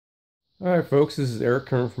All right, folks, this is Eric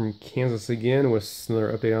coming from Kansas again with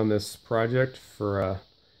another update on this project for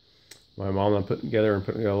my mom. I'm putting together a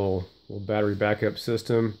little battery backup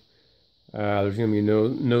system. There's going to be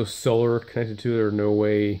no solar connected to it or no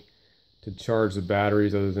way to charge the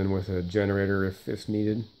batteries other than with a generator if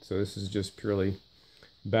needed. So this is just purely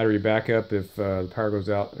battery backup if the power goes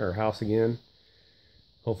out in our house again.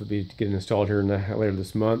 Hopefully get installed here later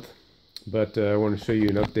this month. But I want to show you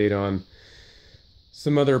an update on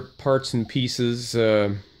some other parts and pieces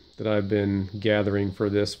that I've been gathering for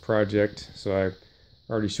this project. So I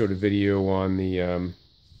already showed a video on the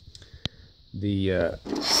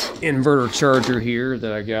inverter charger here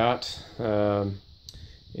that I got, and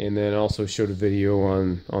then also showed a video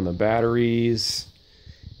on the batteries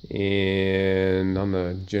and on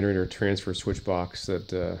the generator transfer switch box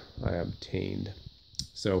that I obtained.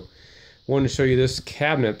 So I wanted to show you this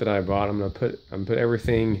cabinet that I bought. I'm gonna put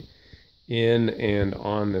everything in and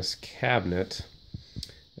on this cabinet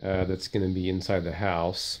that's going to be inside the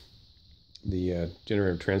house. The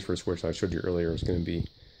generator transfer switch I showed you earlier is going to be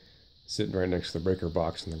sitting right next to the breaker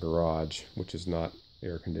box in the garage, which is not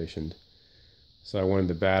air conditioned. So I wanted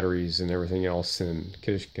the batteries and everything else in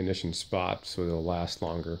conditioned spots so they'll last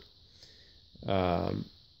longer. So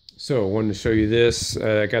I wanted to show you this.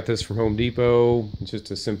 I got this from Home Depot. It's just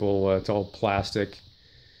a simple, it's all plastic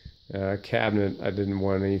cabinet. I didn't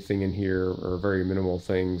want anything in here, or very minimal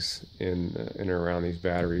things in and around these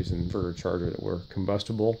batteries and inverter charger that were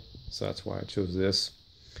combustible. So that's why I chose this.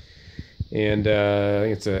 And I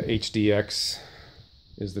think it's a HDX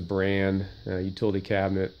is the brand, utility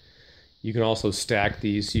cabinet. You can also stack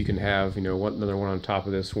these, so you can have another one on top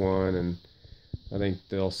of this one, and I think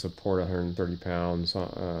they'll support 130 pounds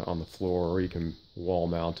on the floor, or you can wall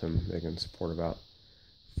mount them. They can support about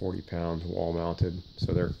 40 pounds wall mounted.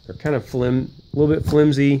 So they're kind of a little bit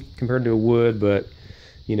flimsy compared to a wood, but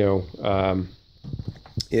it's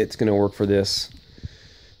going to work for this.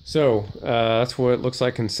 So that's what it looks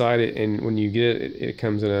like inside it. And when you get it, it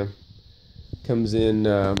comes in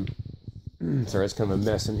sorry, it's kind of a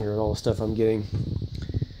mess in here with all the stuff I'm getting.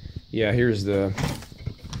 Yeah, here's the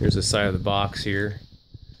side of the box here.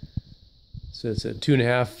 So it's a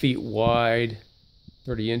 2.5 feet wide,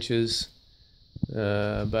 30 inches.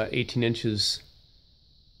 About 18 inches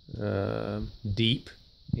deep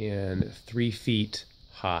and 3 feet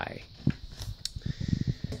high.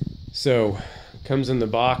 So it comes in the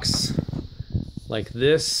box like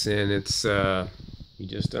this, and it's you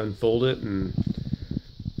just unfold it and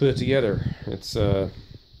put it together. It's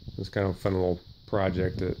kind of a fun little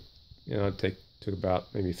project that it took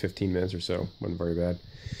about maybe 15 minutes or so. Wasn't very bad.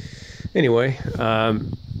 Anyway,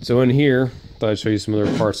 so in here, thought I'd show you some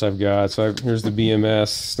other parts I've got. So here's the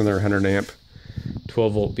BMS, another 100 amp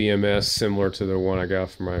 12 volt BMS, similar to the one I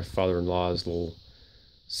got from my father-in-law's little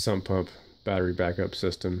sump pump battery backup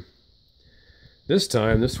system. This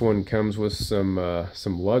time, this one comes with some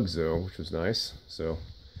lugs though, which was nice. So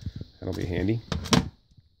that'll be handy.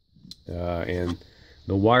 And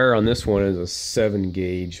the wire on this one is a 7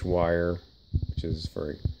 gauge wire, which is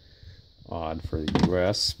very odd for the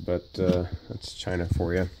US, but that's China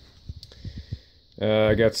for you.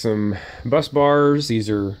 I got some bus bars. These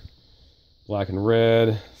are black and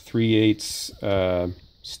red, 3/8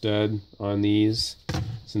 stud on these,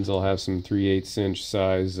 since I'll have some 3/8 inch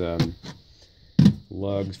size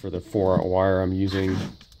lugs for the 4-aught wire I'm using.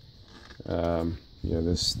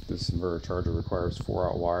 This inverter charger requires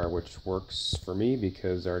 4-aught wire, which works for me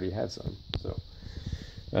because I already had some. So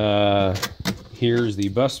here's the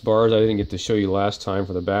bus bars I didn't get to show you last time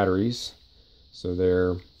for the batteries. So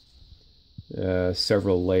they're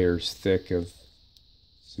several layers thick of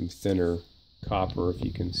some thinner copper, if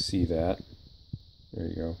you can see that. There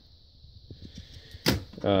you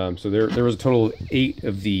go. So there was a total of 8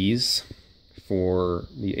 of these for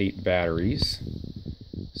the 8 batteries.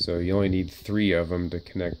 So you only need 3 of them to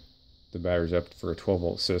connect the batteries up for a 12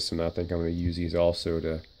 volt system. I think I'm going to use these also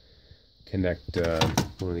to connect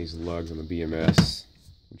one of these lugs on the BMS,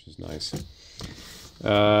 which is nice.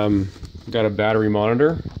 Got a battery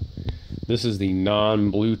monitor. This is the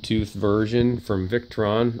non-Bluetooth version from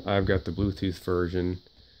Victron. I've got the Bluetooth version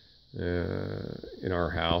in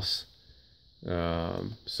our house.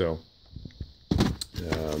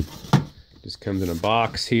 Just comes in a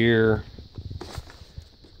box here.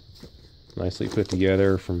 Nicely put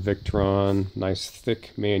together from Victron. Nice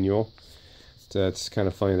thick manual. That's kind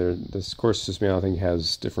of funny. This course system manual, I think,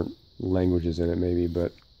 has different languages in it maybe,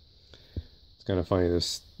 but it's kind of funny.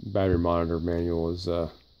 This battery monitor manual is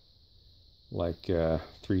like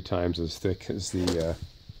 3 times as thick as the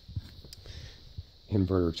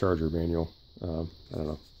inverter charger manual. I don't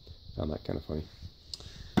know, found that kind of funny.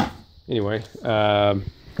 Anyway,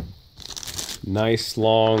 nice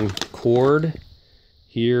long cord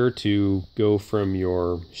here to go from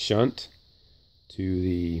your shunt to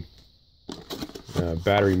the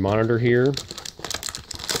battery monitor here.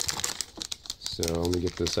 So let me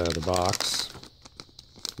get this out of the box.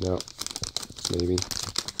 No, maybe.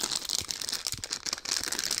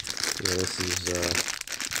 Yeah, this is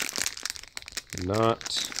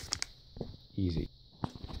not easy.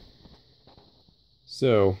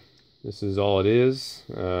 So this is all it is.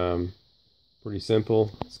 Pretty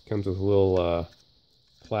simple. It comes with a little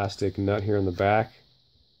plastic nut here in the back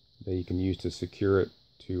that you can use to secure it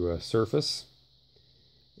to a surface.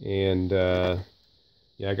 And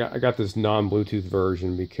yeah, I got this non-Bluetooth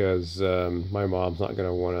version because my mom's not going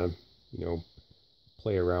to want to,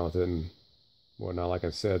 play around with it and whatnot, like I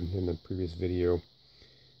said in the previous video.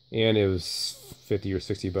 And it was 50 or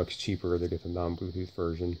 60 bucks cheaper to get the non-Bluetooth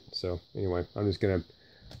version. So anyway, I'm just gonna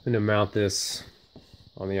mount this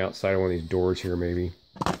on the outside of one of these doors here, maybe,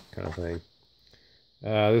 kind of thing.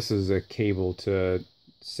 This is a cable to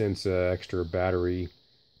sense extra battery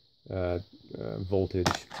voltage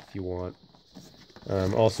if you want.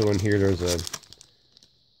 Also in here there's a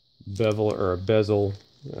bevel or a bezel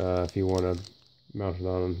if you want to mount it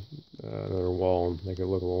on another wall and make it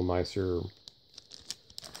look a little nicer,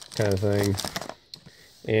 kind of thing.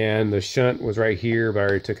 And the shunt was right here, but I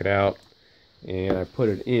already took it out and I put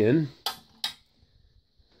it in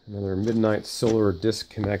another Midnight Solar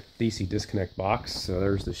DC disconnect box. So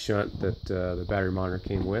there's the shunt that the battery monitor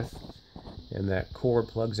came with, and that cord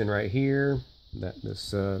plugs in right here.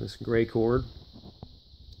 This gray cord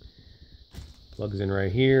plugs in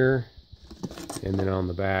right here, and then on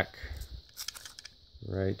the back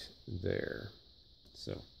right there.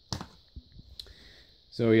 So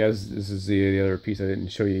yeah, this is the other piece I didn't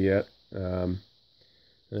show you yet.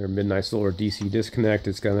 Another Midnight Solar DC disconnect.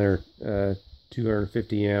 It's got another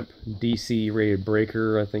 250 amp DC rated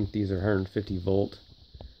breaker. I think these are 150 volt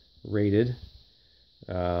rated.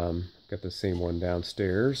 Got the same one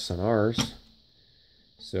downstairs on ours.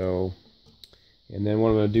 So, and then what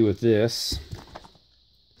I'm going to do with this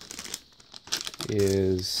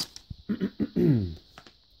is a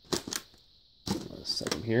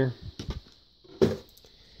second here.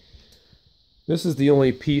 This is the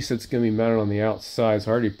only piece that's going to be mounted on the outside, so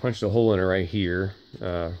I already punched a hole in it right here.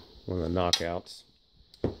 One of the knockouts.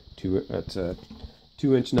 That's a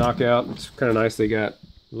 2-inch knockout. It's kind of nice. They got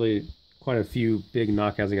really quite a few big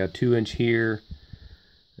knockouts. They got a 2-inch here,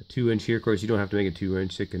 a 2-inch here. Of course, you don't have to make a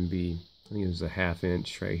 2-inch. It can be, I think there's a 1/2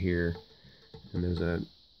 inch right here, and there's an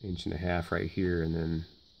 1.5 inch right here, and then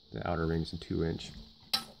the outer ring's a 2-inch.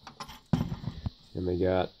 And they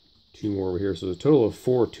got 2 more over here, so there's a total of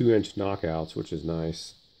 4 2-inch knockouts, which is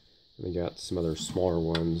nice. And they got some other smaller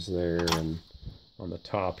ones there, and on the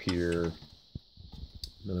top here,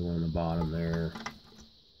 another one on the bottom there.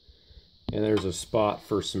 And there's a spot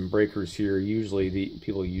for some breakers here. Usually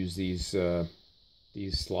people use these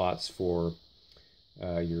slots for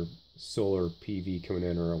your solar PV coming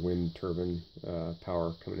in, or a wind turbine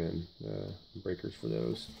power coming in, breakers for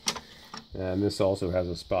those. And this also has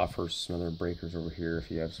a spot for some other breakers over here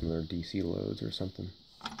if you have some other DC loads or something.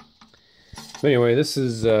 So anyway,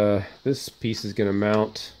 this piece is going to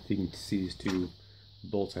mount. You can see these 2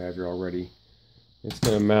 bolts I have here already. It's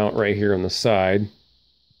going to mount right here on the side,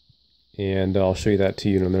 and I'll show you that to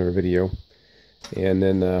you in another video. And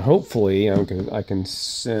then hopefully I can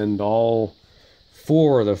send all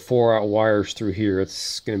 4 of the 4-out wires through here.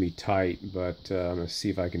 It's going to be tight, but I'm going to see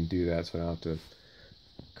if I can do that so I don't have to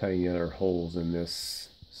cut any other holes in this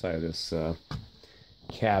side of this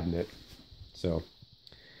cabinet. So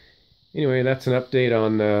anyway, that's an update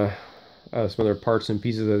on some other parts and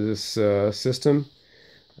pieces of this system.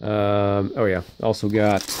 Oh yeah, also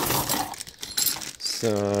got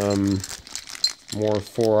some more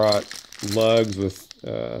 4-aught lugs with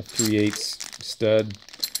 3/8 stud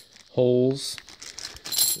holes,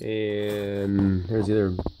 and there's the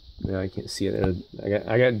other. Yeah, I can't see it.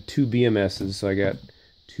 I got 2 BMSs, so I got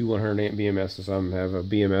 2 100 amp BMSs. So I'm gonna have a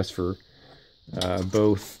BMS for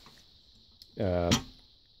both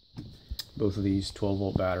of these 12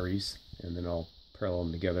 volt batteries, and then I'll parallel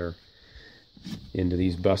them together into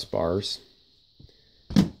these bus bars,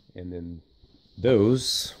 and then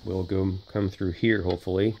those will come through here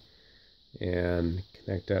hopefully and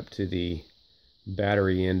connect up to the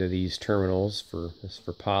battery end of these terminals. This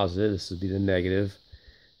for positive, this would be the negative,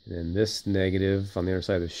 and then this negative on the other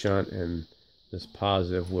side of the shunt, and this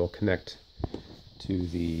positive will connect to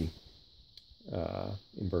the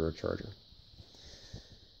inverter charger.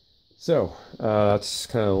 So that's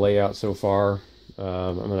kind of the layout so far.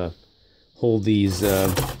 I'm going to hold these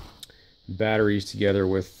batteries together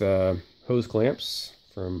with hose clamps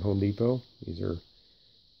from Home Depot. These are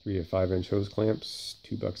 3 to 5 inch hose clamps,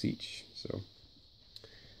 $2 each. So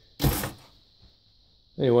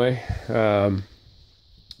anyway,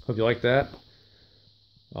 hope you like that.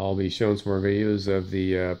 I'll be showing some more videos of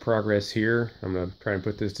the progress here. I'm gonna try and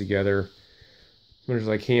put this together as much as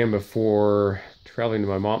I can before traveling to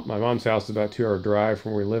my mom's house. Is about a 2-hour drive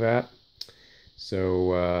from where we live at.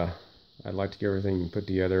 So I'd like to get everything put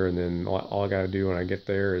together, and then all I got to do when I get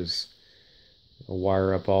there is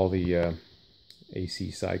wire up all the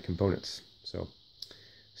AC side components. So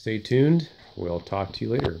stay tuned. We'll talk to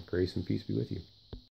you later. Grace and peace be with you.